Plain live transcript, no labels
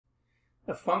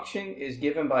A function is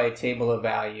given by a table of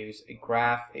values, a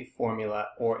graph, a formula,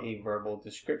 or a verbal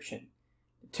description.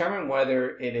 Determine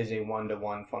whether it is a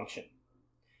one-to-one function.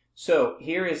 So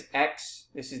here is x,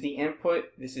 this is the input,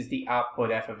 this is the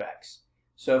output f of x.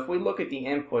 So if we look at the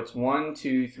inputs 1,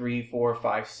 2, 3, 4,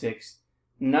 5, 6,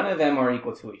 none of them are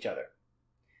equal to each other.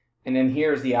 And then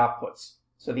here's the outputs.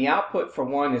 So the output for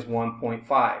 1 is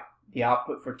 1.5, the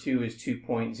output for 2 is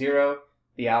 2.0,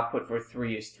 the output for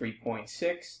 3 is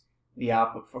 3.6, the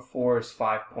output for 4 is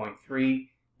 5.3,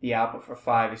 the output for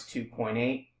 5 is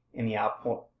 2.8, and the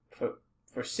output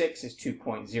for 6 is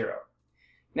 2.0.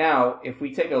 Now, if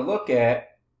we take a look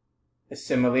at a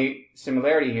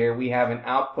similarity here, we have an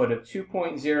output of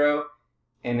 2.0,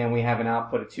 and then we have an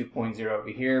output of 2.0 over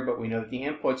here, but we know that the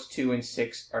inputs 2 and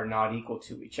 6 are not equal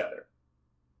to each other.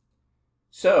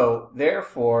 So,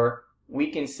 therefore,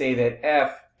 we can say that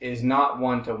f is not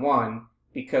one-to-one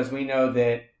because we know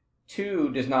that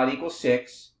 2 does not equal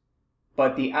 6,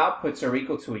 but the outputs are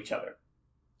equal to each other.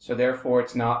 So, therefore,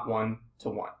 it's not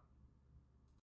one-to-one.